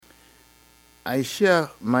I share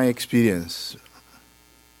my experience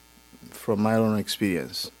from my own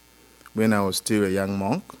experience. When I was still a young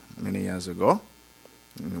monk, many years ago,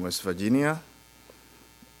 in West Virginia,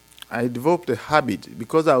 I developed a habit,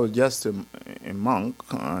 because I was just a monk,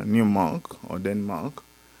 a new monk, ordained monk.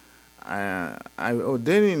 I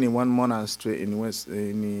ordained in one monastery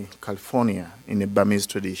in California, in a Burmese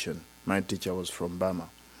tradition. My teacher was from Burma.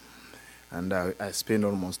 And I spent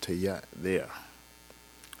almost a year there.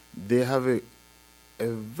 They have a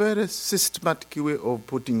very systematic way of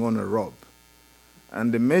putting on a robe.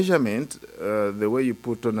 And the measurement, the way you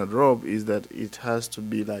put on a robe is that it has to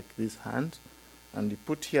be like this hand, and you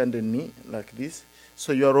put here on the knee like this,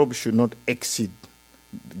 so your robe should not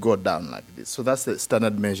go down like this. So that's the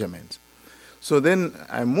standard measurement. So then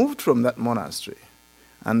I moved from that monastery,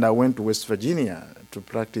 and I went to West Virginia to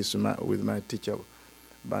practice with my teacher,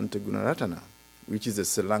 Bhante, which is a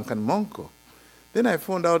Sri Lankan monk. Then I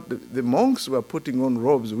found out the monks were putting on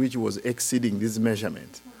robes which was exceeding this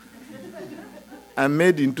measurement. I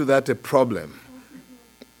made into that a problem.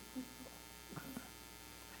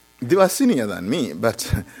 They were senior than me,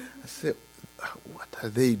 but I said, what are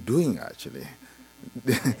they doing actually?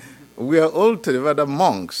 We are all Theravada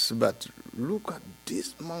monks, but look at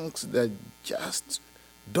these monks, they just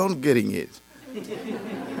don't getting it.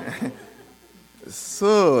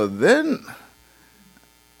 So then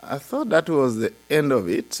I thought that was the end of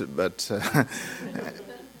it, but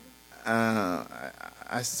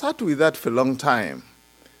I sat with that for a long time.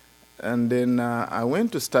 And then I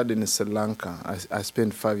went to study in Sri Lanka. I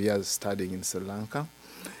spent 5 years studying in Sri Lanka.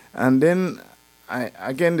 And then,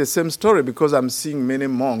 again, the same story, because I'm seeing many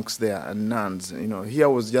monks there and nuns. Here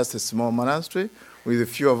was just a small monastery with a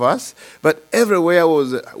few of us. But everywhere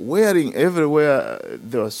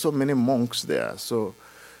there were so many monks there. So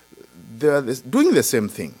they were doing the same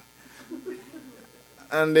thing.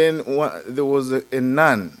 And then there was a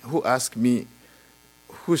nun who asked me,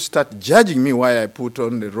 who started judging me why I put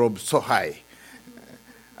on the robe so high.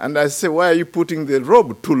 And I said, why are you putting the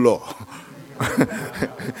robe too low?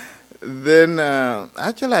 Then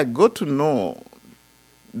actually I got to know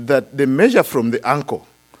that they measure from the ankle.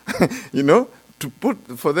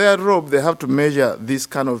 For their robe, they have to measure this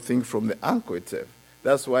kind of thing from the ankle itself.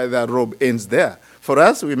 That's why their robe ends there. For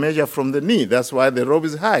us, we measure from the knee. That's why the robe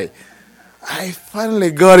is high. I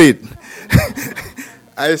finally got it.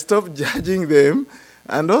 I stopped judging them.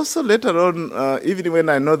 And also later on, even when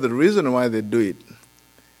I know the reason why they do it,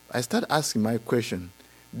 I start asking my question,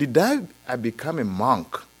 did I become a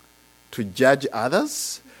monk to judge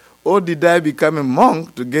others? Or did I become a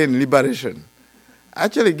monk to gain liberation?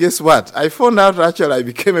 Actually, guess what? I found out I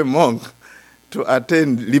became a monk to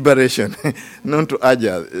attain liberation, not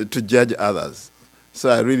to judge others. So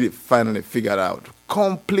I really finally figured out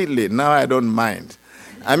completely. Now I don't mind.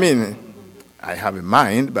 I mean, I have a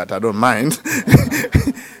mind, but I don't mind.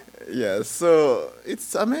 Yeah, so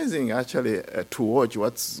it's amazing actually to watch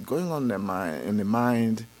what's going on in the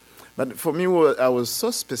mind. But for me, I was so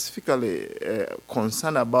specifically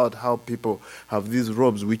concerned about how people have these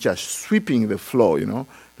robes which are sweeping the floor,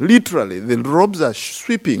 Literally, the robes are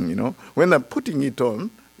sweeping, When they're putting it on,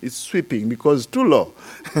 it's sweeping because it's too low.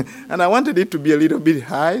 And I wanted it to be a little bit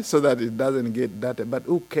high so that it doesn't get dirty. But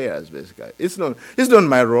who cares, basically? It's not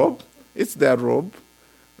my robe. It's their robe.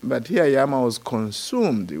 But here I am, I was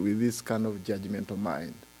consumed with this kind of judgmental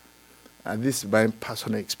mind. And this is my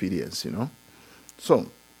personal experience, So,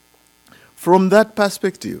 from that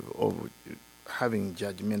perspective of having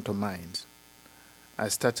judgmental minds, I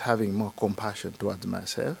started having more compassion towards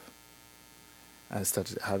myself. I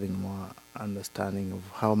started having more understanding of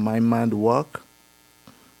how my mind works.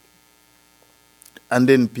 And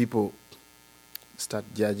then people start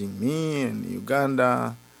judging me in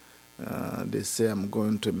Uganda. They say I'm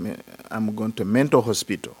going to mental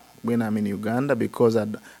hospital when I'm in Uganda because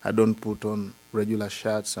I don't put on regular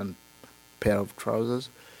shirts and pair of trousers.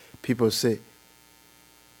 People say,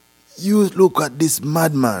 you look at this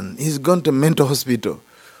madman, he's gone to mental hospital.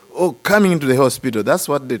 Oh, coming into the hospital. That's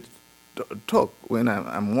what they talk when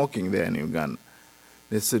I'm walking there in Uganda.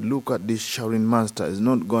 They said, look at this Shaolin master, he's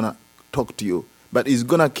not going to talk to you, but he's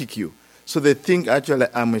going to kick you. So they think actually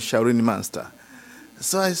I'm a Shaolin master.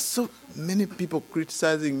 So I saw many people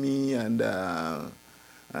criticizing me and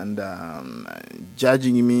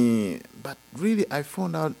judging me, but really I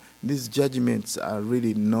found out these judgments are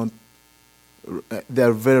really not,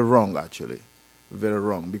 they're very wrong actually, very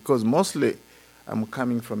wrong, because mostly I'm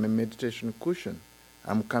coming from a meditation cushion.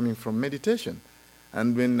 I'm coming from meditation.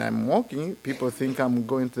 And when I'm walking, people think I'm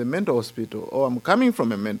going to the mental hospital or I'm coming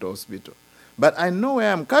from a mental hospital. But I know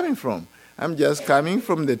where I'm coming from. I'm just coming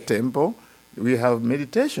from the temple. We have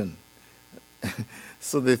meditation.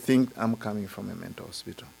 So they think I'm coming from a mental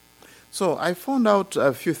hospital. So I found out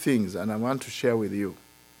a few things, and I want to share with you.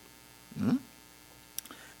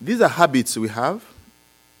 These are habits we have.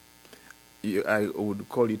 I would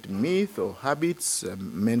call it myth or habits,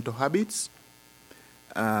 mental habits.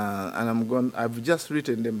 And I've just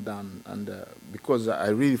written them down, and because I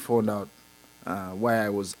really found out why I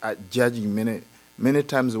was judging many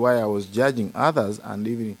times, why I was judging others and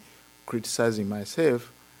even criticizing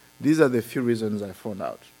myself. These are the few reasons I found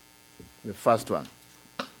out. The first one,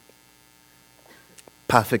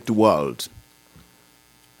 perfect world.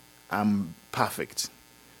 I'm perfect.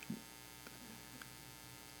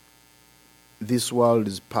 This world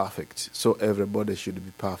is perfect, so everybody should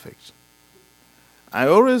be perfect. I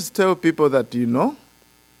always tell people that,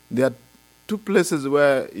 there are two places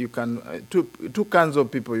where you can, two kinds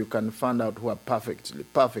of people you can find out who are perfectly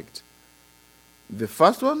perfect. The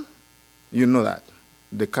first one, you know that,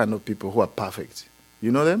 the kind of people who are perfect.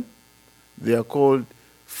 You know them? They are called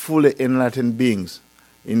fully enlightened beings.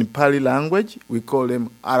 In Pali language, we call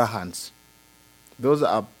them arahants. Those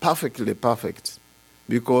are perfectly perfect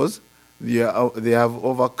because they have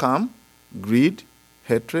overcome greed,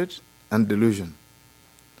 hatred, and delusion.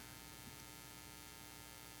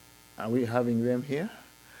 Are we having them here?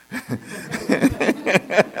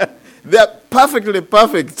 They are perfectly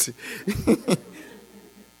perfect.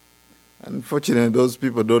 Unfortunately, those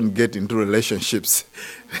people don't get into relationships.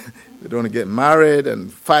 They don't get married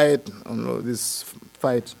and fight. This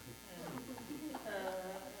fight.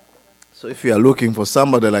 So if you are looking for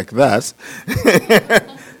somebody like that,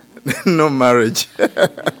 no marriage.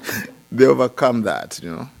 They overcome that,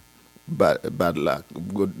 Bad luck.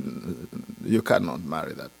 Good. You cannot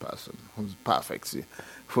marry that person who's perfect.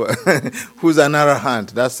 Who's an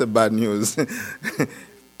arahant. That's the bad news.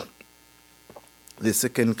 The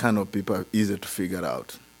second kind of people are easy to figure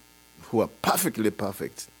out, who are perfectly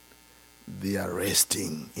perfect. They are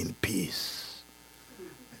resting in peace.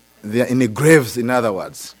 They are in the graves, in other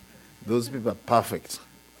words. Those people are perfect.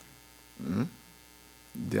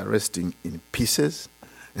 They are resting in pieces.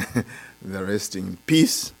 They are resting in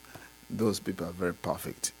peace. Those people are very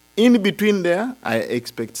perfect. In between there, I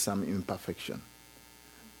expect some imperfection.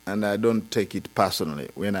 And I don't take it personally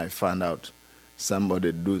when I find out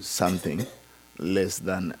somebody do something less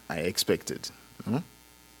than I expected.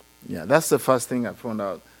 Yeah, that's the first thing I found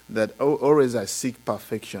out, that always I seek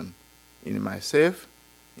perfection in myself,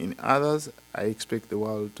 in others. I expect the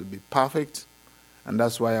world to be perfect, and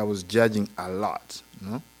that's why I was judging a lot.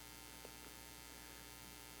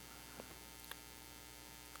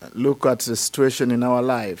 Look at the situation in our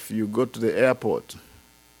life. You go to the airport.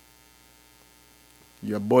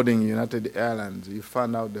 You're boarding United Airlines. You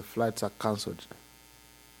find out the flights are cancelled.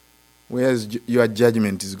 Where is your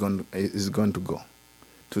judgment is going to go?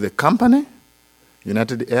 To the company,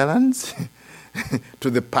 United Airlines, to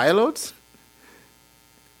the pilots?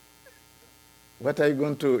 What are you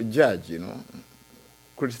going to judge?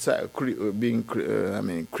 Criticize, being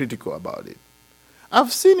critical about it.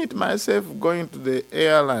 I've seen it myself going to the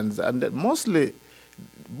airlines, and mostly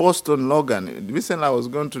Boston, Logan. Recently, I was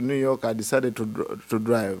going to New York. I decided to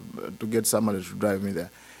drive, to get somebody to drive me there.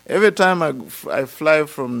 Every time I fly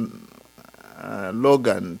from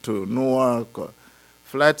Logan to Newark,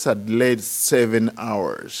 flights are delayed 7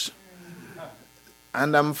 hours.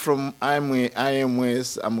 And I'm from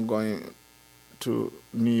IMWS. I'm going to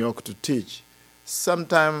New York to teach.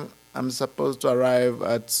 Sometime I'm supposed to arrive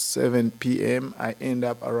at 7 p.m. I end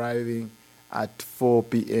up arriving at 4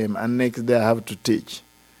 p.m. and next day I have to teach.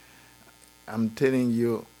 I'm telling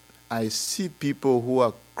you, I see people who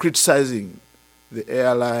are criticizing the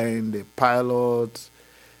airline, the pilot.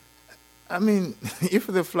 If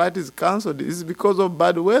the flight is cancelled, it's because of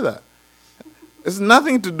bad weather. It's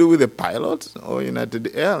nothing to do with the pilot or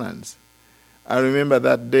United Airlines. I remember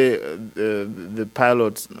that day, the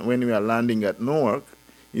pilot, when we were landing at Newark,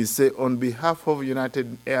 he said, on behalf of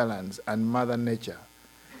United Airlines and Mother Nature,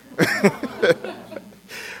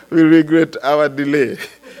 we regret our delay.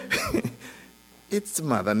 It's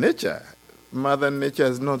Mother Nature. Mother Nature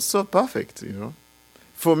is not so perfect,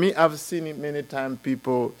 For me, I've seen it many times,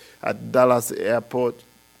 people at Dallas airport,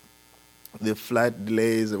 the flight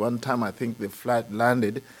delays. One time, I think the flight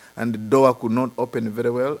landed, and the door could not open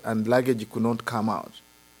very well, and luggage could not come out.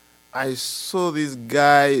 I saw this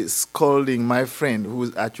guy scolding my friend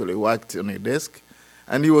who actually worked on a desk,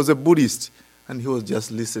 and he was a Buddhist, and he was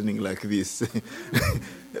just listening like this.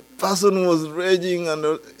 The person was raging,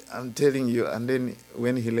 and I'm telling you, and then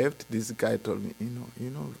when he left, this guy told me,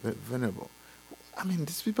 Venerable,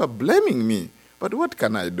 these people are blaming me, but what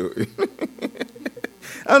can I do?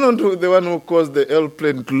 I'm not the one who caused the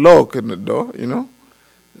airplane lock in the door,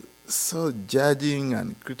 So judging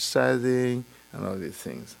and criticizing and all these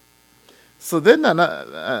things. So then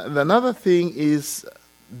another thing is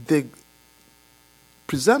the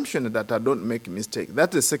presumption that I don't make mistakes.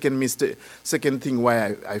 That's the second thing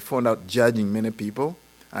why I found out judging many people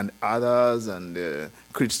and others and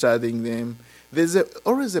criticizing them. There's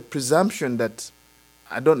always a presumption that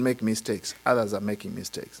I don't make mistakes. Others are making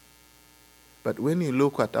mistakes. But when you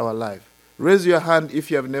look at our life, raise your hand if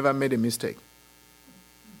you have never made a mistake.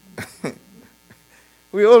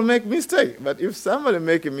 We all make mistakes. But if somebody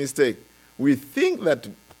make a mistake, we think that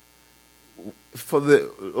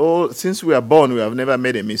since we are born, we have never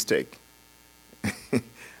made a mistake.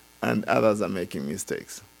 And others are making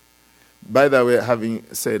mistakes. By the way, having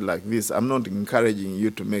said like this, I'm not encouraging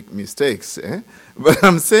you to make mistakes. But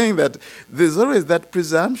I'm saying that there's always that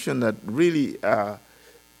presumption that really I'm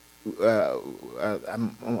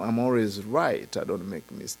always right. I don't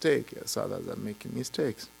make mistakes. Yes, others are making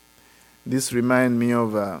mistakes. This reminds me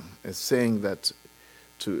of a saying that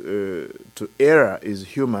to err is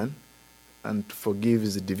human and to forgive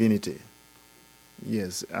is divinity.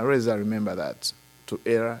 Yes, I always remember that. To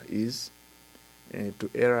err is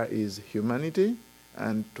humanity,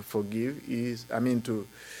 and to forgive is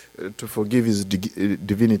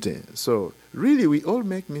divinity. So really, we all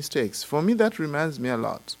make mistakes. For me, that reminds me a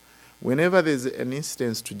lot. Whenever there's an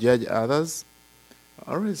instance to judge others,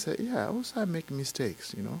 I always say, also I make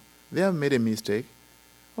mistakes. They have made a mistake.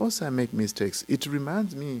 Also, I make mistakes. It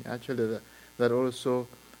reminds me actually that also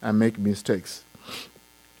I make mistakes.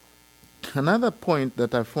 Another point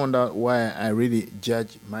that I found out why I really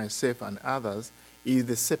judge myself and others is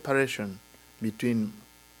the separation between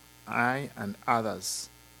I and others.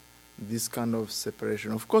 This kind of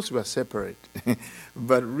separation. Of course, we are separate,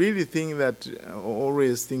 but really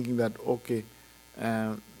always thinking that, okay,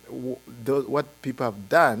 what people have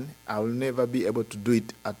done, I will never be able to do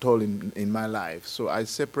it at all in my life. So I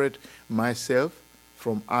separate myself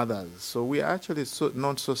from others. So we are actually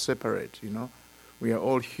not so separate, We are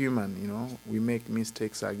all human, We make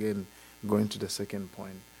mistakes again, going to the second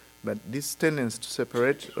point. But this tendency to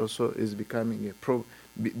separate also is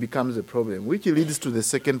becomes a problem, which leads to the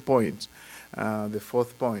second point. The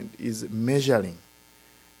fourth point is measuring.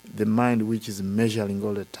 The mind which is measuring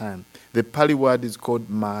all the time. The Pali word is called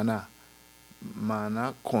mana.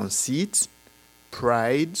 Mana, conceit,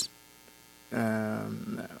 pride.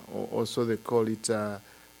 Also they call it,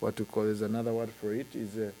 there's another word for it,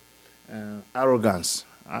 is arrogance.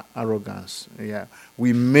 Arrogance, yeah.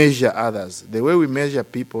 We measure others. The way we measure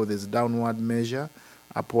people, there's downward measure,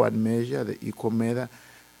 upward measure, the equal measure.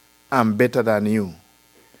 I'm better than you.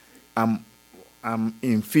 I'm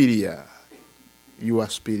inferior. You are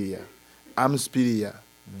superior. I'm superior.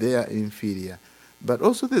 They are inferior. But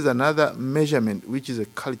also there's another measurement, which is a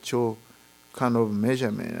cultural kind of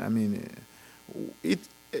measurement.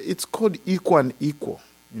 It's called equal and equal,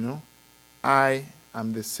 I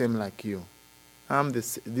am the same like you. I'm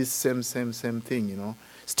this same thing,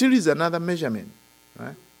 Still is another measurement,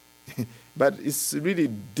 right? But it's really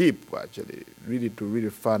deep, actually, really to really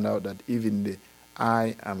find out that even the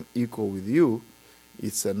I am equal with you,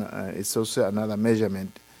 it's also another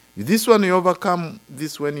measurement. This one you overcome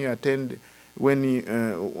this when you attend.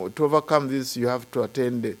 To overcome this, you have to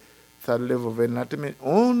attain the third level of enlightenment.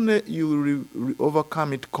 Only you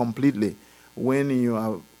overcome it completely when you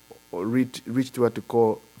have reached what you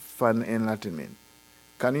call final enlightenment.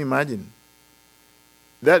 Can you imagine?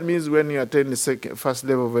 That means when you attain the first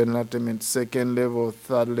level of enlightenment, second level,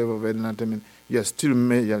 third level of enlightenment, you are still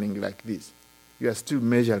measuring like this. You are still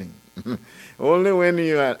measuring. Only when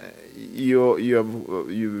you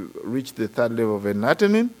reach the third level of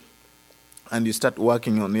enlightenment and you start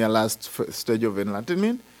working on your last stage of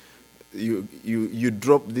enlightenment, you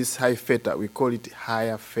drop this high theta. We call it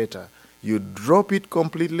higher theta. You drop it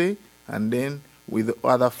completely, and then with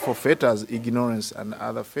other four fetters, ignorance and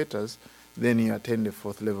other fetters, then you attain the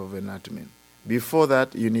fourth level of enlightenment. Before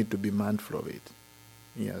that, you need to be mindful of it.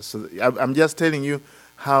 Yeah, so I'm just telling you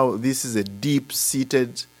how this is a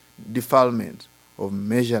deep-seated defilement of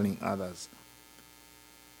measuring others.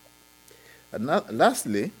 And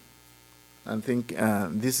lastly, I think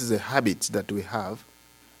this is a habit that we have.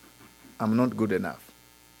 I'm not good enough.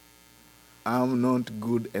 I'm not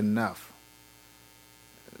good enough.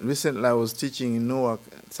 Recently, I was teaching in Newark.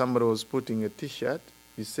 Somebody was putting a T-shirt.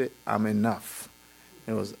 He said, "I'm enough."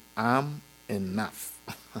 It was, "I'm enough."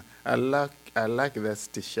 I like that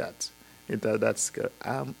T-shirt. That's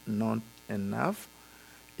 "I'm not enough"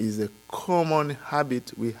 is a common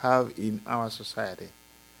habit we have in our society.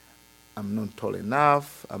 I'm not tall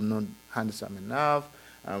enough, I'm not handsome enough,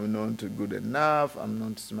 I'm not good enough, I'm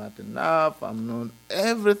not smart enough, I'm not,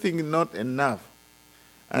 everything not enough.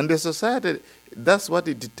 And the society, that's what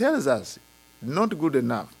it tells us, not good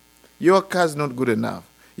enough. Your car's not good enough.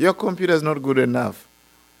 Your computer is not good enough.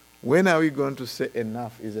 When are we going to say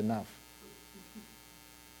enough is enough?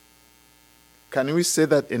 Can we say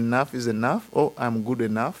that enough is enough? Oh, I'm good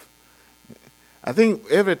enough? I think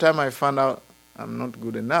every time I find out I'm not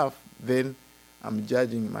good enough, then I'm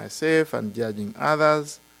judging myself and judging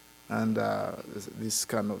others, and this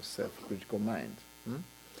kind of self-critical mind.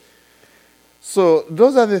 So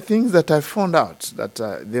those are the things that I found out, that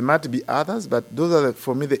there might be others, but those are,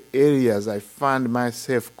 for me, the areas I find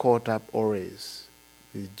myself caught up always,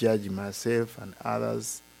 with judging myself and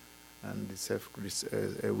others, and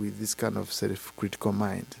with this kind of self-critical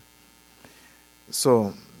mind.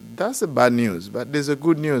 So that's the bad news, but there's a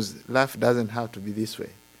good news. Life doesn't have to be this way.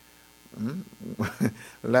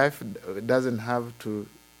 Life doesn't have to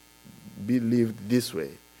be lived this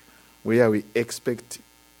way, where we expect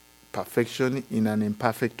perfection in an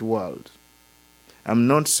imperfect world. I'm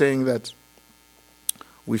not saying that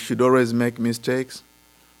we should always make mistakes.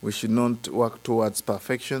 We should not work towards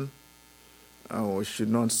perfection. We should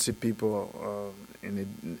not see people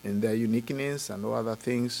in their uniqueness and all other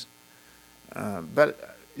things.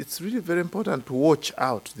 But it's really very important to watch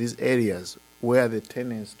out these areas where the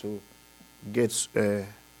tendency to get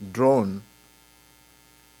drawn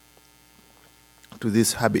to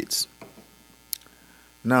these habits.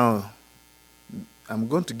 Now, I'm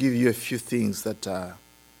going to give you a few things that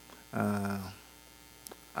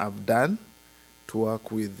I've done to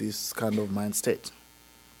work with this kind of mind state.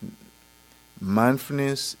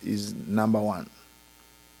 Mindfulness is number one.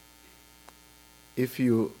 If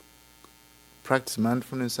you practice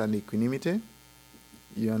mindfulness and equanimity,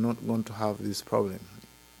 you are not going to have this problem.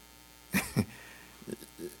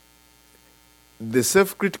 The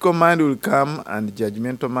self-critical mind will come and the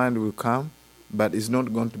judgmental mind will come, but it's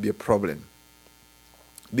not going to be a problem.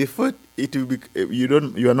 Before it will be,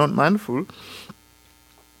 you are not mindful,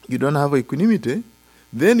 you don't have equanimity,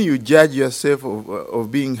 then you judge yourself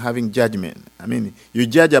of having judgment. I mean, you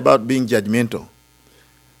judge about being judgmental.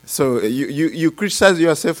 So you criticize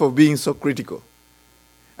yourself of being so critical.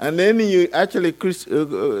 And then you actually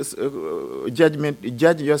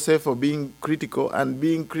judge yourself for being critical and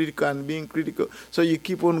being critical and being critical. So you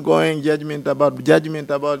keep on going, judgment about judgment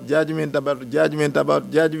about judgment about judgment about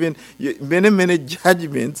judgment. Many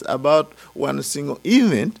judgments about one single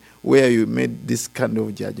event where you made this kind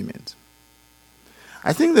of judgment.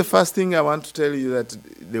 I think the first thing I want to tell you that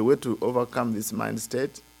the way to overcome this mind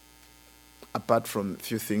state, apart from a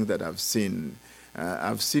few things that I've seen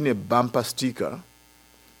a bumper sticker.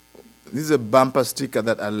 This is a bumper sticker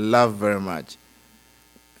that I love very much.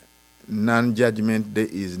 Non-judgment day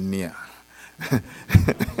is near.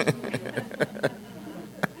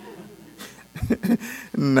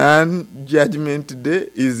 Non-judgment day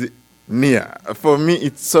is near. For me,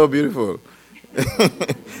 it's so beautiful.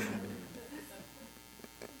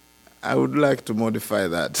 I would like to modify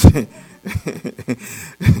that.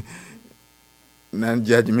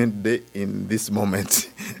 Non-judgment day in this moment.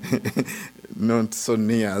 Not so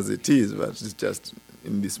near as it is, but it's just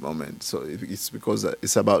in this moment. So it's because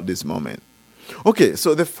it's about this moment. Okay,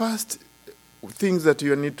 so the first things that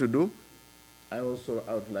you need to do, I also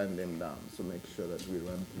outline them down, so make sure that we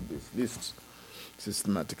run through this list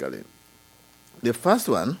systematically. The first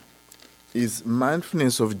one is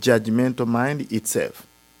mindfulness of judgmental mind itself.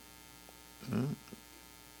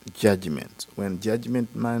 Judgment. When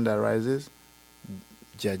judgment mind arises,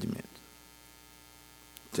 judgment.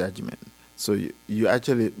 So you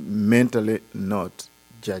actually mentally note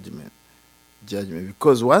judgment.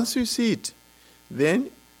 Because once you see it, then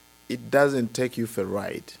it doesn't take you for a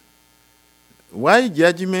ride. Why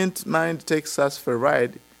judgment mind takes us for a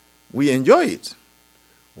ride? We enjoy it.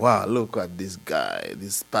 Wow, look at this guy.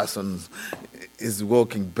 This person is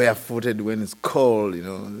walking barefooted when it's cold,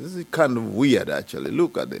 This is kind of weird, actually.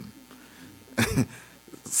 Look at him.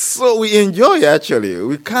 So we enjoy, actually.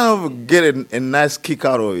 We kind of get a nice kick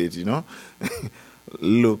out of it,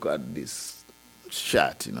 Look at this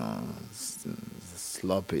shirt,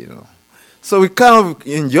 sloppy, So we kind of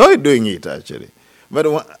enjoy doing it, actually.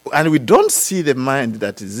 And we don't see the mind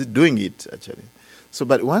that is doing it, actually. So,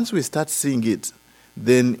 but once we start seeing it,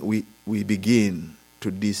 then we begin to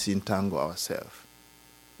disentangle ourselves.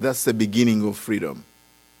 That's the beginning of freedom,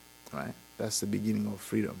 right? That's the beginning of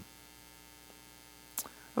freedom.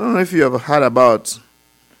 I don't know if you have heard about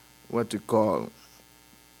what you call,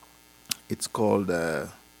 it's called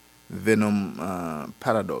Venom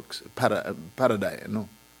paradox, paradigm, no?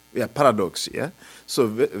 Yeah, paradox, yeah. So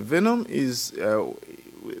venom is,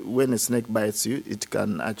 when a snake bites you, it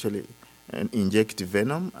can actually inject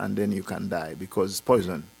venom and then you can die because it's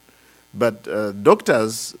poison. But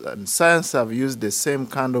doctors and science have used the same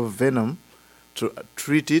kind of venom to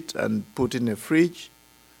treat it and put in a fridge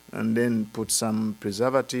and then put some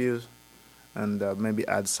preservatives and maybe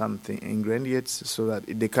add something ingredients so that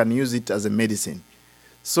they can use it as a medicine.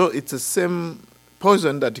 So it's the same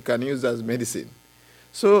poison that you can use as medicine.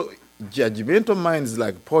 So judgmental mind is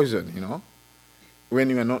like poison, when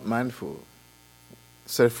you are not mindful.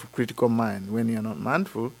 Self-critical mind, when you are not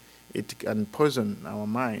mindful, it can poison our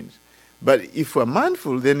minds. But if we're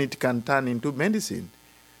mindful, then it can turn into medicine.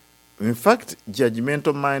 In fact,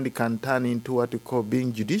 judgmental mind can turn into what we call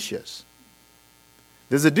being judicious.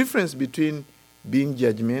 There's a difference between being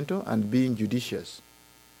judgmental and being judicious.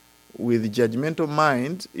 With judgmental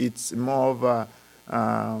mind, it's more of a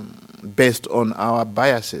based on our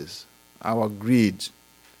biases, our greed,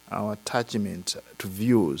 our attachment to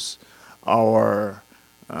views, our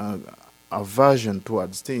aversion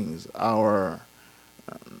towards things, our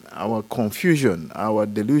confusion, our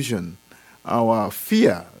delusion, our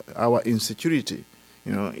fear, our insecurity.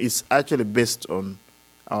 It's actually based on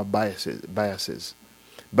our biases.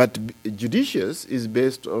 But judicious is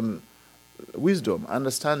based on wisdom,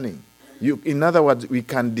 understanding. In other words, we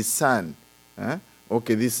can discern.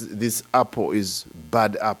 Okay, this apple is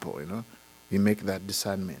bad apple. We make that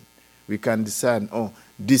discernment. We can discern. Oh,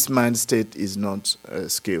 this mind state is not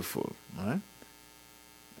skillful. Right?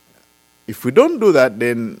 If we don't do that,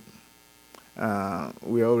 then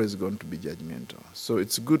we're always going to be judgmental. So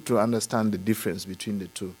it's good to understand the difference between the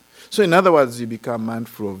two. So in other words, you become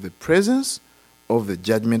mindful of the presence of the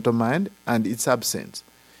judgmental mind and its absence.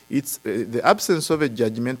 It's the absence of a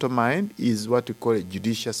judgmental mind is what we call a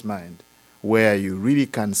judicious mind, where you really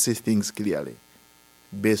can see things clearly,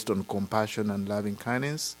 based on compassion and loving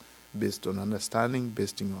kindness, based on understanding,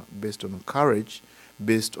 based on courage,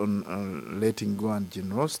 based on letting go and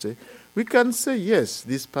generosity. We can say, yes,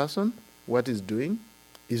 this person, what he's doing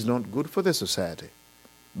is not good for the society.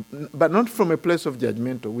 But not from a place of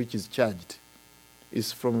judgmental, which is charged.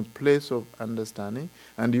 It's from a place of understanding.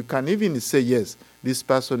 And you can even say, yes, this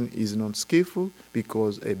person is not skillful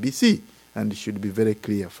because ABC. And it should be very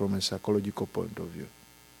clear from a psychological point of view.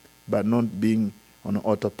 But not being on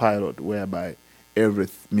autopilot, whereby every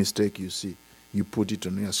mistake you see, you put it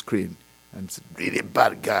on your screen. And it's really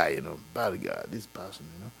bad guy, bad guy, this person,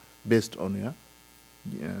 based on your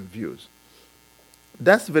views.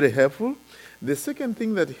 That's very helpful. The second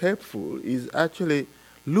thing that's helpful is actually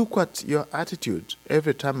look at your attitude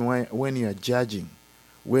every time when you are judging,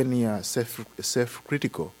 when you are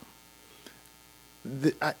self-critical.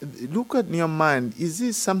 Look at your mind. Is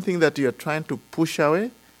this something that you are trying to push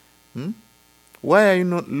away? Why are you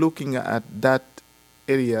not looking at that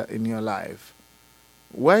area in your life?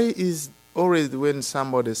 Why is always when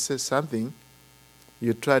somebody says something,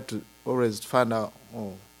 you try to always find out,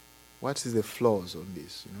 what is the flaws on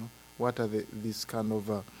this? What are this kind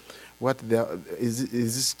of is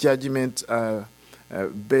this judgment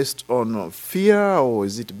based on fear, or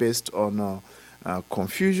is it based on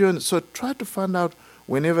confusion? So try to find out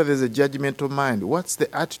whenever there's a judgmental mind, what's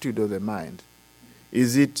the attitude of the mind?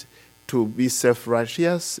 Is it to be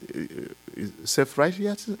self-righteous?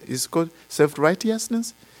 Self-righteous is called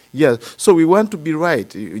self-righteousness? Yeah. So we want to be right.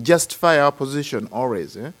 Justify our position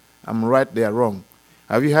always. I'm right, they are wrong.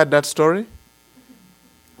 Have you heard that story?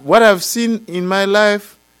 What I've seen in my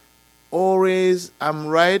life, always I'm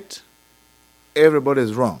right,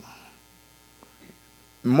 everybody's wrong.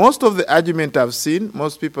 Most of the argument I've seen,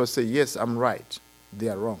 most people say, yes, I'm right, they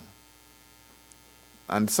are wrong.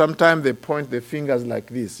 And sometimes they point their fingers like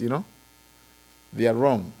this, they are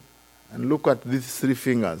wrong. And look at these three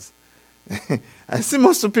fingers. I see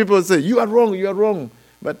most of people say, you are wrong.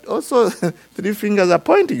 But also, three fingers are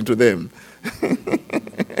pointing to them.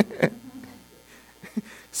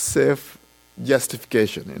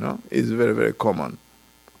 Self-justification, is very, very common.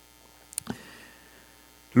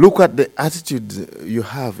 Look at the attitude you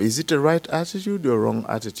have. Is it a right attitude or wrong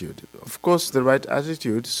attitude? Of course, the right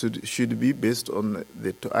attitude should be based on,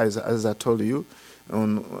 as I told you,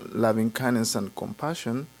 on loving kindness and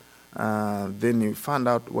compassion. Then you find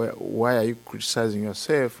out why are you criticizing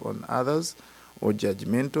yourself on others or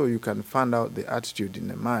judgmental. You can find out the attitude in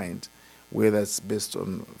the mind, whether it's based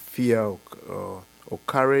on fear or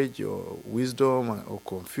courage or wisdom or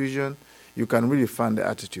confusion. You can really find the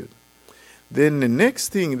attitude. Then the next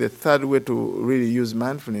thing, the third way to really use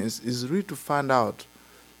mindfulness is really to find out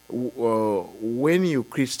when you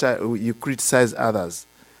criticize others,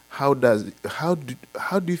 how do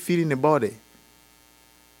you feel in the body?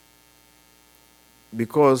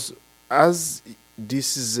 Because as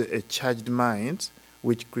this is a charged mind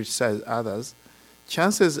which criticizes others,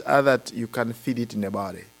 chances are that you can feel it in the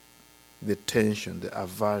body. The tension, the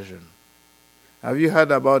aversion. Have you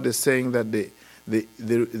heard about the saying that the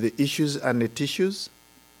issues and the tissues?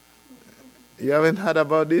 You haven't heard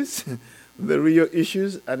about this? The real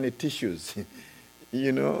issues and the tissues.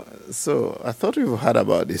 So I thought you've heard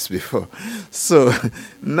about this before. So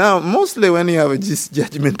now, mostly when you have this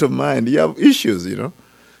judgmental mind, you have issues,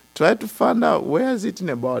 Try to find out where is it in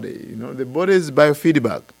the body. The body is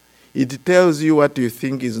biofeedback. It tells you what you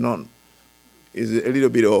think is a little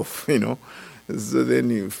bit off, So then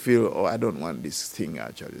you feel, I don't want this thing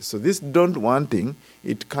actually. So this don't want thing,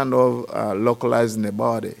 it kind of localizes in the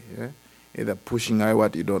body. Yeah? Either pushing out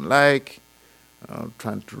what you don't like,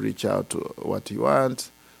 trying to reach out to what you want.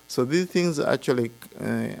 So these things actually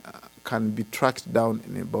can be tracked down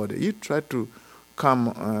in the body. You try to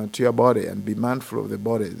come to your body and be mindful of the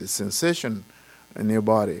body, the sensation in your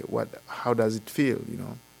body. How does it feel?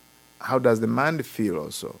 How does the mind feel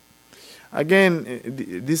also? Again,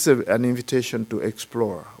 this is an invitation to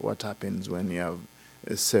explore what happens when you have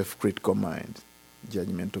a self-critical mind,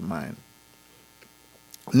 judgmental mind.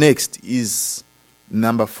 Next is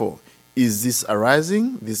number 4. Is this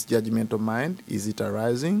arising, this judgmental mind? Is it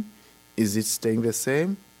arising? Is it staying the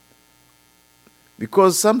same?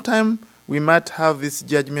 Because sometimes we might have this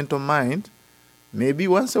judgmental mind, maybe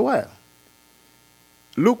once a while.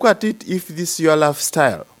 Look at it if this is your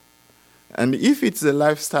lifestyle. And if it's a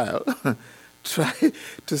lifestyle, try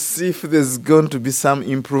to see if there's going to be some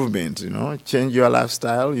improvement, Change your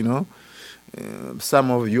lifestyle,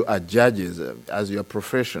 Some of you are judges as your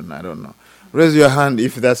profession, I don't know. Raise your hand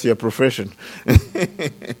if that's your profession.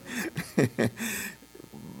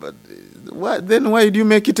 But why do you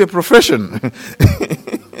make it a profession?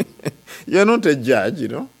 You're not a judge,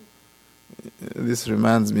 This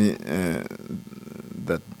reminds me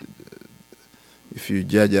that if you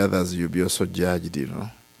judge others, you'll be also judged,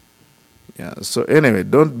 Yeah. So anyway,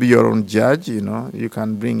 don't be your own judge, You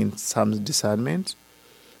can bring in some discernment.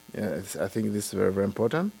 Yeah, I think this is very, very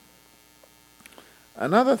important.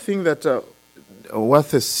 Another thing that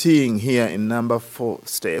worth seeing here in number 4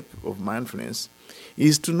 step of mindfulness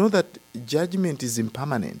is to know that judgment is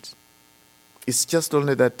impermanent. It's just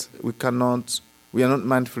only that we are not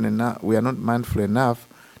mindful enough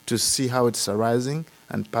to see how it's arising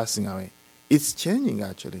and passing away. It's changing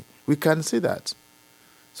actually. We can see that.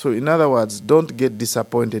 So in other words, don't get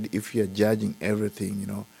disappointed if you're judging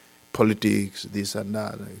everything, politics, this and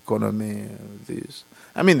that, economy, this.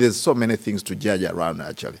 I mean, there's so many things to judge around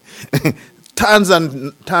actually. Tons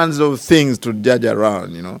and tons of things to judge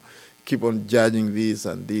around, Keep on judging this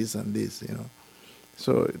and this and this,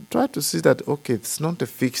 So try to see that, okay, it's not a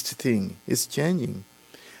fixed thing. It's changing.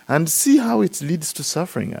 And see how it leads to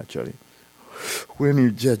suffering actually. When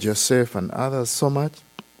you judge yourself and others so much,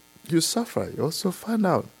 you suffer. You also find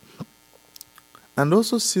out. And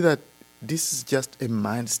also see that this is just a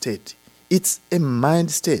mind state. It's a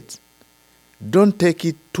mind state. Don't take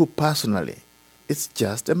it too personally. It's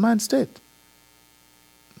just a mind state.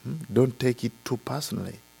 Don't take it too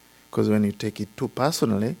personally. Because when you take it too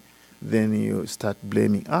personally, then you start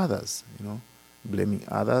blaming others, Blaming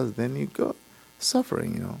others, then you go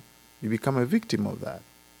suffering, You become a victim of that.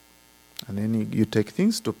 And then you take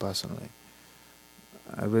things too personally.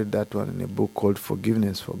 I read that one in a book called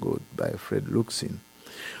Forgiveness for Good by Fred Luxin.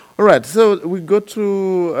 All right, so we go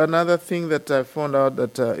to another thing that I found out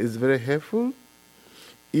that is very helpful,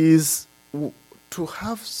 is to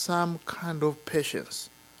have some kind of patience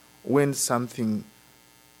when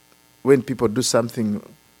people do something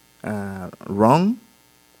wrong,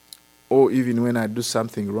 or even when I do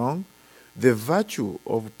something wrong. The virtue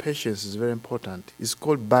of patience is very important. It's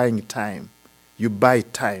called buying time. You buy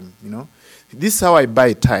time, This is how I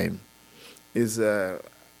buy time. Is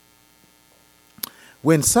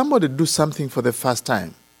when somebody do something for the first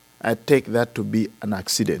time, I take that to be an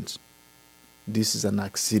accident. This is an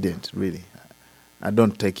accident, really. I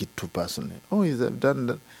don't take it too personally. Oh, he's done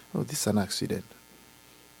that. Oh, this is an accident.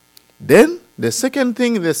 Then, the second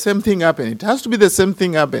thing, the same thing happened. It has to be the same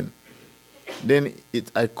thing happen. Then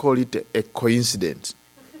I call it a coincidence.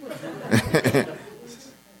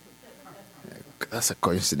 That's a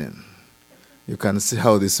coincidence. You can see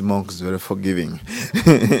how this monk is very forgiving.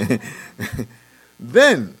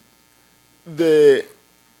 Then,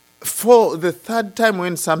 for the third time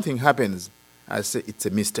when something happens, I say it's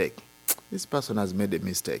a mistake. This person has made a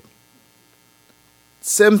mistake.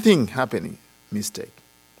 Same thing happening, mistake.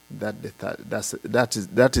 That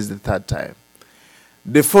is the third time.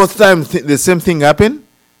 The fourth time the same thing happened,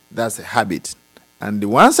 that's a habit. And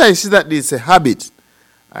once I see that it's a habit,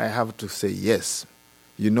 I have to say, yes,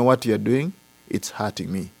 you know what you're doing? It's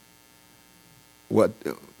hurting me.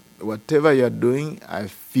 Whatever you're doing, I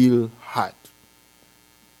feel hurt.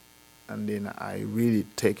 And then I really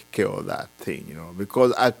take care of that thing,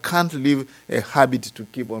 because I can't live a habit to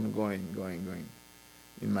keep on going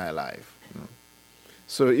in my life.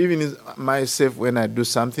 So even myself, when I do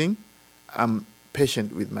something, I'm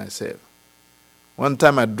patient with myself. One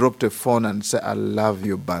time I dropped a phone and said, I love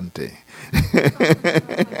you, Bhante.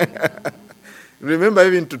 Remember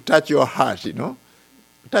even to touch your heart,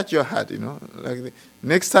 Touch your heart, Like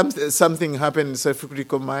next time something happens in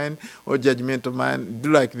self-critical mind or judgmental mind,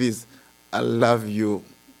 do like this. I love you,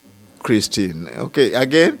 Christine. Okay,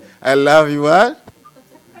 again, I love you what?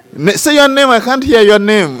 Say your name, I can't hear your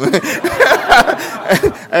name.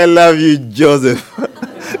 I love you, Joseph.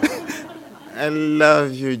 I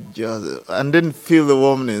love you, Joseph. And then feel the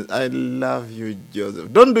warmness. I love you,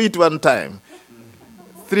 Joseph. Don't do it one time.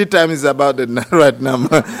 3 times is about the right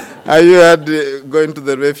number. Are you going to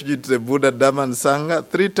the refuge to the Buddha, Dhamma, and Sangha?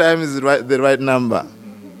 3 times is the right number.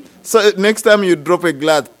 So next time you drop a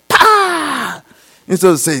glass, pa!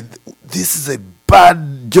 Instead of say, this is a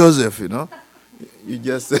bad Joseph, You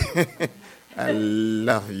just say, I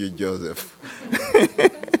love you, Joseph.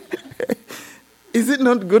 Is it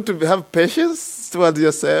not good to have patience towards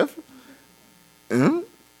yourself?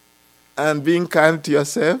 And being kind to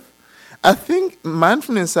yourself? I think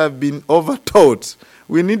mindfulness has been overtaught.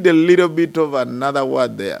 We need a little bit of another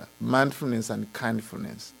word there. Mindfulness and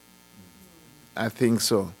kindfulness. I think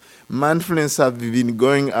so. Mindfulness has been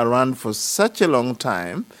going around for such a long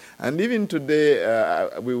time. And even today,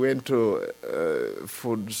 we went to a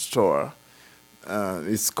food store.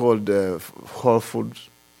 It's called Whole Foods.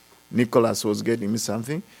 Nicholas was getting me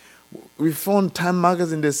something. We found Time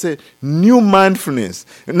magazine, they said, new mindfulness.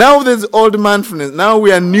 Now there's old mindfulness. Now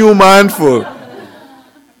we are new mindful.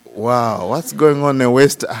 Wow, what's going on in the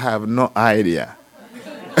West? I have no idea.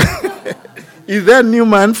 Is there new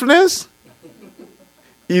mindfulness?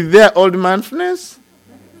 Is there old mindfulness?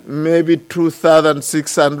 Maybe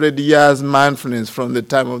 2,600 years mindfulness from the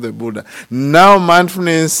time of the Buddha. Now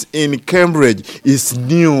mindfulness in Cambridge is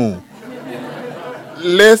new.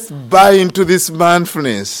 Let's buy into this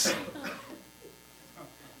mindfulness.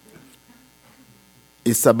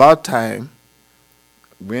 It's about time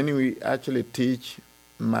when we actually teach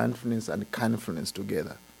mindfulness and kindfulness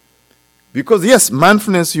together. Because yes,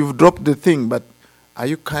 mindfulness, you've dropped the thing, but are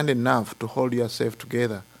you kind enough to hold yourself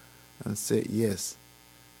together and say, yes,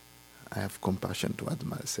 I have compassion towards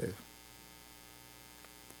myself?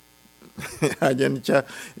 Ajahn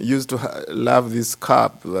used to love this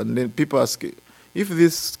cup, and then people ask, if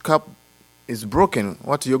this cup is broken,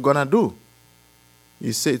 what are you going to do?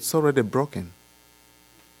 You say, it's already broken.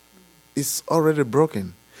 It's already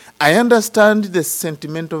broken. I understand the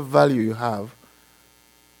sentimental value you have.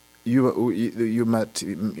 You might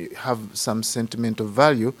have some sentimental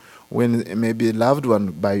value when maybe a loved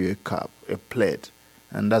one buy you a cup, a plate,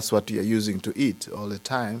 and that's what you're using to eat all the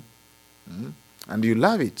time. And you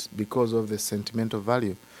love it because of the sentimental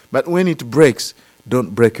value. But when it breaks,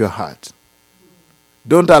 don't break your heart.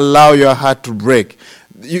 Don't allow your heart to break.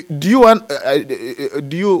 Do you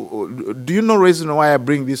know reason why I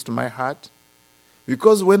bring this to my heart?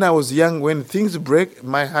 Because when I was young, when things break,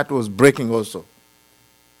 my heart was breaking also.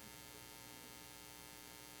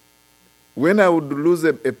 When I would lose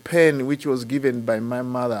a pen which was given by my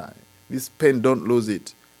mother, this pen, don't lose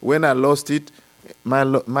it. When I lost it,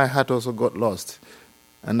 my heart also got lost.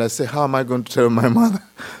 And I say, how am I going to tell my mother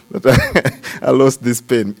that I lost this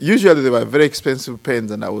pen? Usually they were very expensive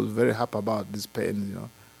pens, and I was very happy about this pen,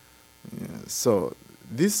 Yeah, so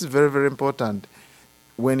this is very, very important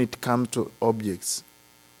when it comes to objects.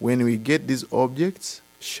 When we get these objects,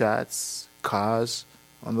 shirts, cars,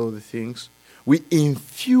 and all the things, we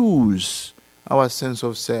infuse our sense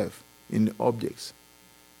of self in the objects.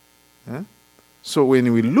 So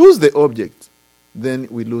when we lose the object, then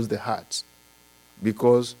we lose the heart,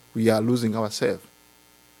 because we are losing ourselves.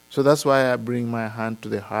 So that's why I bring my hand to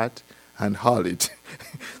the heart and hold it,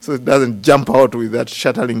 so it doesn't jump out with that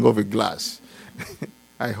shattering of a glass.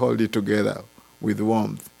 I hold it together with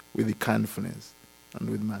warmth, with the kindness, and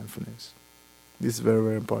with mindfulness. This is very,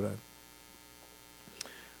 very important.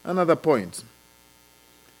 Another point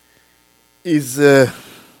is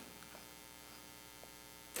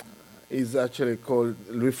actually called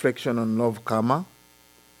reflection on love karma,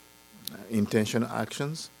 intentional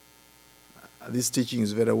actions. This teaching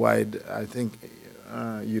is very wide. I think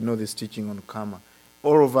you know this teaching on karma.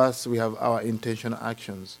 All of us, we have our intentional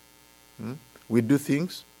actions. We do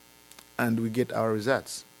things and we get our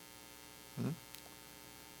results.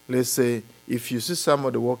 let's say, if you see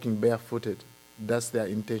somebody walking barefooted, that's their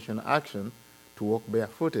intentional action to walk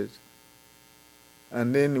barefooted.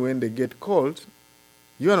 And then when they get cold,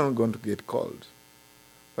 you are not going to get cold.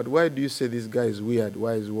 But why do you say this guy is weird?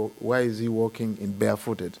 Why is he walking in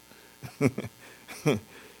barefooted?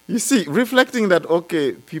 You see, reflecting that,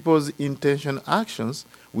 okay, people's intention actions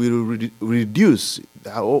will reduce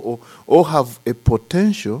or have a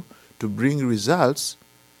potential to bring results,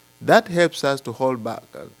 that helps us to hold back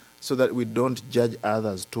so that we don't judge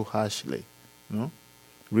others too harshly.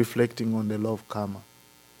 Reflecting on the law of karma.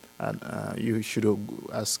 And you should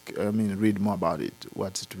read more about it,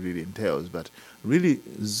 what it really entails. But really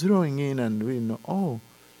zeroing in and really know,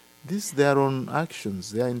 these their own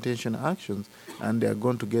actions, their intention actions, and they are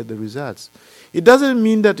going to get the results. It doesn't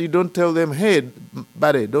mean that you don't tell them, hey,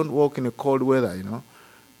 buddy, don't walk in a cold weather,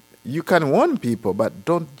 You can warn people, but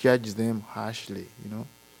don't judge them harshly,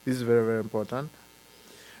 This is very, very important.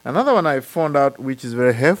 Another one I found out, which is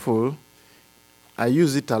very helpful, I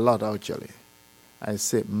use it a lot, actually. I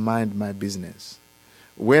say, mind my business.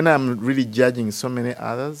 When I'm really judging so many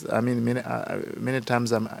others, many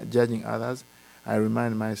times I'm judging others, I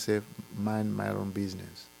remind myself, mind my own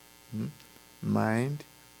business. Mind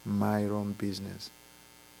my own business.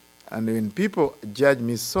 And when people judge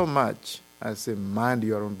me so much, I say, mind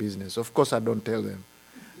your own business. Of course, I don't tell them.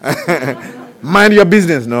 Mind your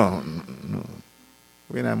business. No.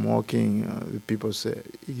 When I'm walking, people say,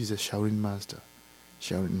 he's a shouting master.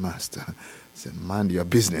 Shouting master. I say, mind your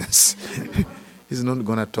business. He's not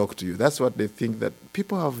going to talk to you. That's what they think, that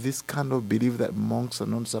people have this kind of belief that monks are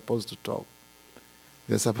not supposed to talk.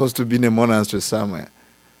 They're supposed to be in a monastery somewhere.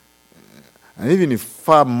 And even if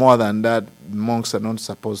far more than that, monks are not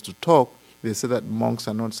supposed to talk, they say that monks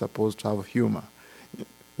are not supposed to have humor.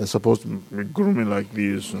 They're supposed to be grooming like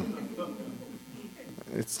this.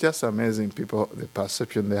 It's just amazing, people, the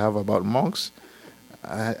perception they have about monks.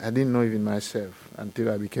 I didn't know even myself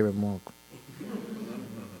until I became a monk.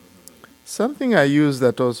 Something I use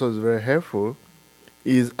that also is very helpful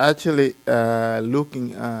is actually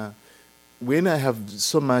looking, when I have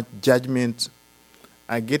so much judgment,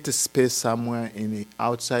 I get a space somewhere in the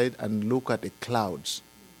outside and look at the clouds.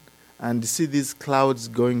 And see these clouds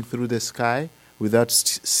going through the sky without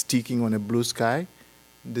sticking on a blue sky.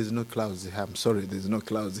 There's no clouds here. I'm sorry, there's no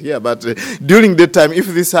clouds here. But during the time, if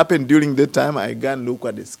this happened during the time, I go and look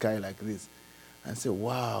at the sky like this and say,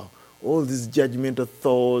 wow, all these judgmental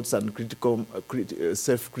thoughts and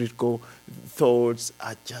self-critical thoughts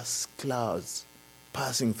are just clouds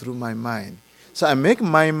passing through my mind. So I make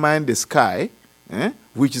my mind the sky,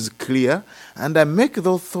 which is clear, and I make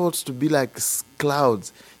those thoughts to be like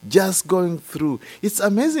clouds just going through. It's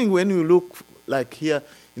amazing when you look like here,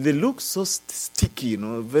 they look so sticky,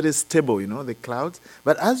 very stable, the clouds.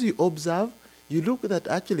 But as you observe, you look that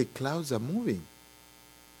actually clouds are moving.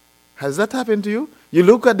 Has that happened to you? You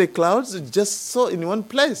look at the clouds, it's just so in one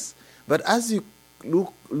place. But as you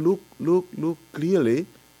look clearly,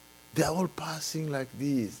 they are all passing like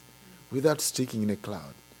this without sticking in a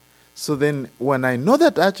cloud. So then when I know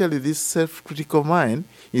that actually this self-critical mind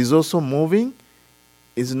is also moving,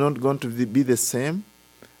 is not going to be the same,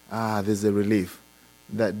 there's a relief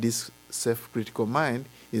that this self-critical mind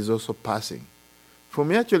is also passing. For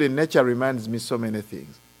me, actually, nature reminds me so many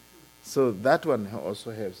things. So that one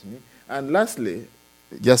also helps me. And lastly,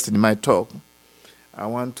 just in my talk, I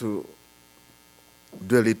want to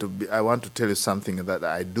do a little bit, I want to tell you something that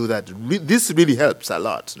I do that, this really helps a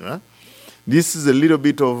lot. This is a little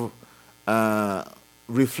bit of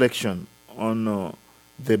reflection on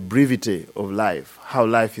the brevity of life, how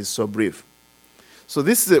life is so brief. So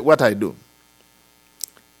this is what I do.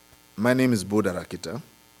 My name is Buddharakkhita,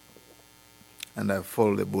 and I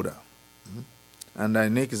follow the Buddha. And I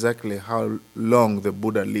know exactly how long the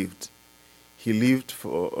Buddha lived. He lived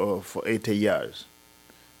for 80 years.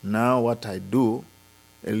 Now what I do,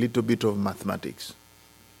 a little bit of mathematics.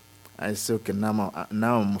 I say, okay, now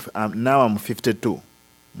I'm 52.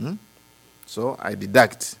 So I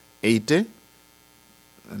deduct 80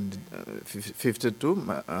 and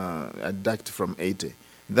 52. I deduct from 80.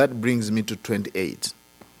 That brings me to 28.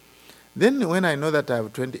 Then when I know that I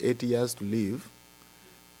have 28 years to live,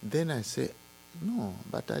 then I say, no,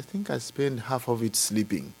 but I think I spend half of it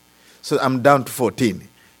sleeping. So I'm down to 14.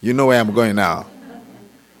 You know where I'm going now.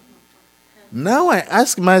 Now I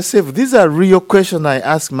ask myself, these are real questions I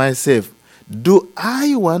ask myself. Do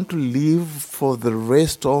I want to live for the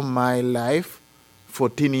rest of my life,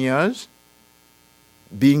 14 years,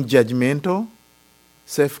 being judgmental,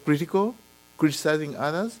 self-critical, criticizing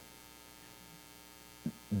others?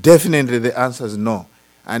 Definitely the answer is no,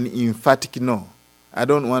 an emphatic no. I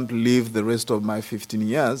don't want to live the rest of my 15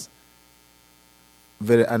 years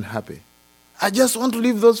very unhappy. I just want to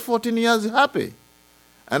live those 14 years happy.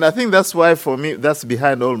 And I think that's why, for me, that's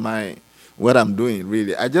behind all what I'm doing,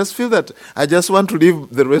 really. I just feel that I just want to live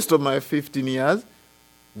the rest of my 15 years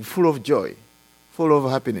full of joy, full of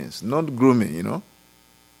happiness, not gloomy,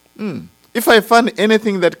 If I find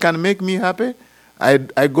anything that can make me happy,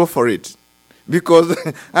 I go for it. Because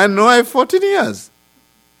I know I have 14 years.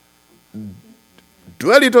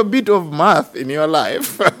 Do a little bit of math in your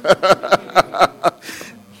life.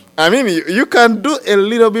 I mean, you can do a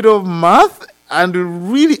little bit of math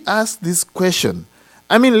and really ask this question.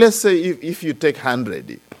 I mean, let's say if you take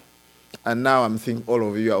 100, and now I'm thinking all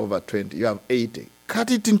of you are over 20, you have 80.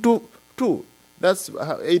 Cut it into 2. That's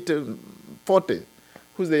 80, 40.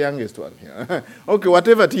 Who's the youngest one here? Okay,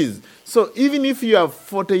 whatever it is. So even if you have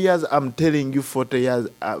 40 years, I'm telling you 40 years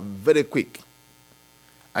are very quick.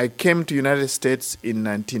 I came to United States in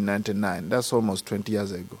 1999. That's almost 20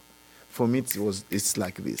 years ago. For me, it's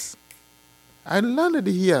like this. I landed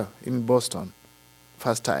here in Boston,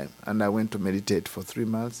 first time, and I went to meditate for 3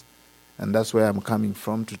 months, and that's where I'm coming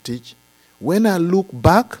from to teach. When I look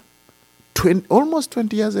back, almost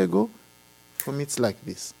 20 years ago, for me, it's like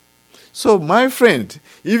this. So, my friend,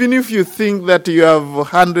 even if you think that you have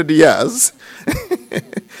 100 years,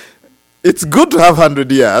 it's good to have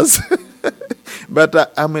 100 years,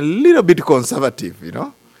 but I'm a little bit conservative,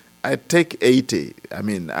 I take 80. I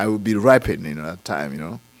mean, I will be ripened in that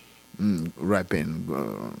time, ripened,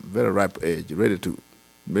 very ripe age, ready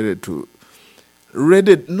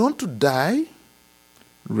not to die,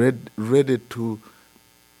 ready to.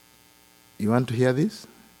 You want to hear this?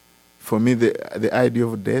 For me, the idea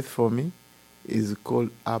of death for me is called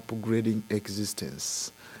upgrading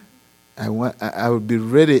existence. I will be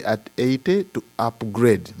ready at 80 to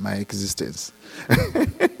upgrade my existence.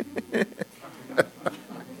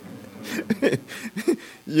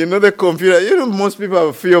 The computer, most people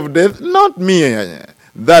have fear of death. Not me.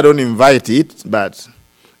 That don't invite it, but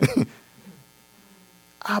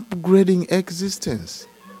upgrading existence.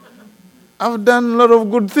 I've done a lot of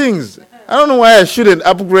good things. I don't know why I shouldn't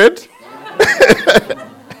upgrade.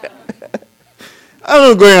 I'm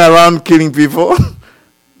not going around killing people.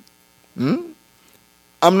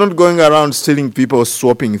 I'm not going around stealing people,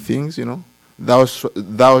 swapping things, Thou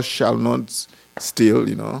shalt not steal,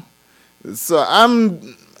 So I'm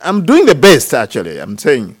doing the best, actually. I'm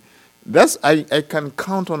saying I can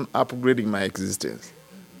count on upgrading my existence.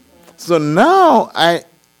 So now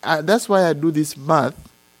that's why I do this math,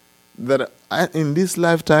 that in this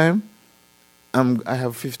lifetime, I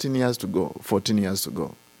have 15 years to go, 14 years to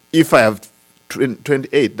go. If I have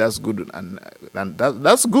 28, that's good, and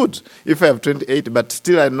that's good. If I have 28, but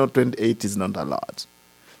still I know 28 is not a lot.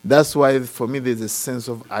 That's why for me there's a sense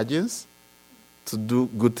of urgency to do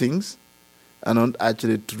good things, and not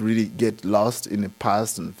actually to really get lost in the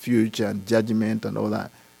past and future and judgment and all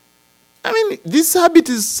that. I mean, this habit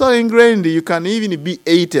is so ingrained, you can even be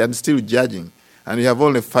 80 and still judging, and you have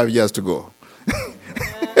only 5 years to go.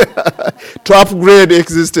 To upgrade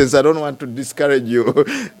existence, I don't want to discourage you.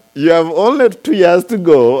 You have only 2 years to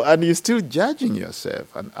go, and you're still judging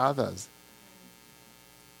yourself and others.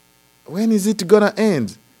 When is it going to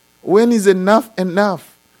end? When is enough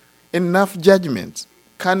enough? Enough judgment.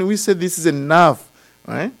 Can we say this is enough?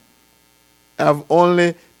 Right? I have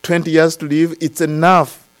only 20 years to live. It's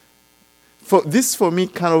enough. For me,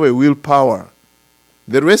 kind of a willpower.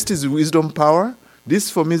 The rest is wisdom power. This,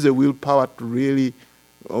 for me, is a willpower to really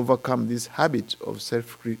overcome this habit of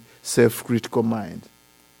self-critical mind.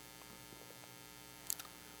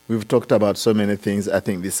 We've talked about so many things. I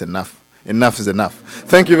think this is enough. Enough is enough.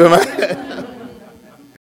 Thank you very much.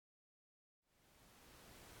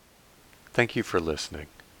 Thank you for listening.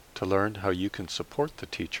 To learn how you can support the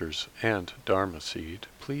teachers and Dharma Seed,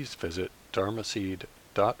 please visit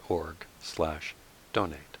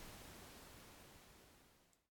dharmaseed.org/donate.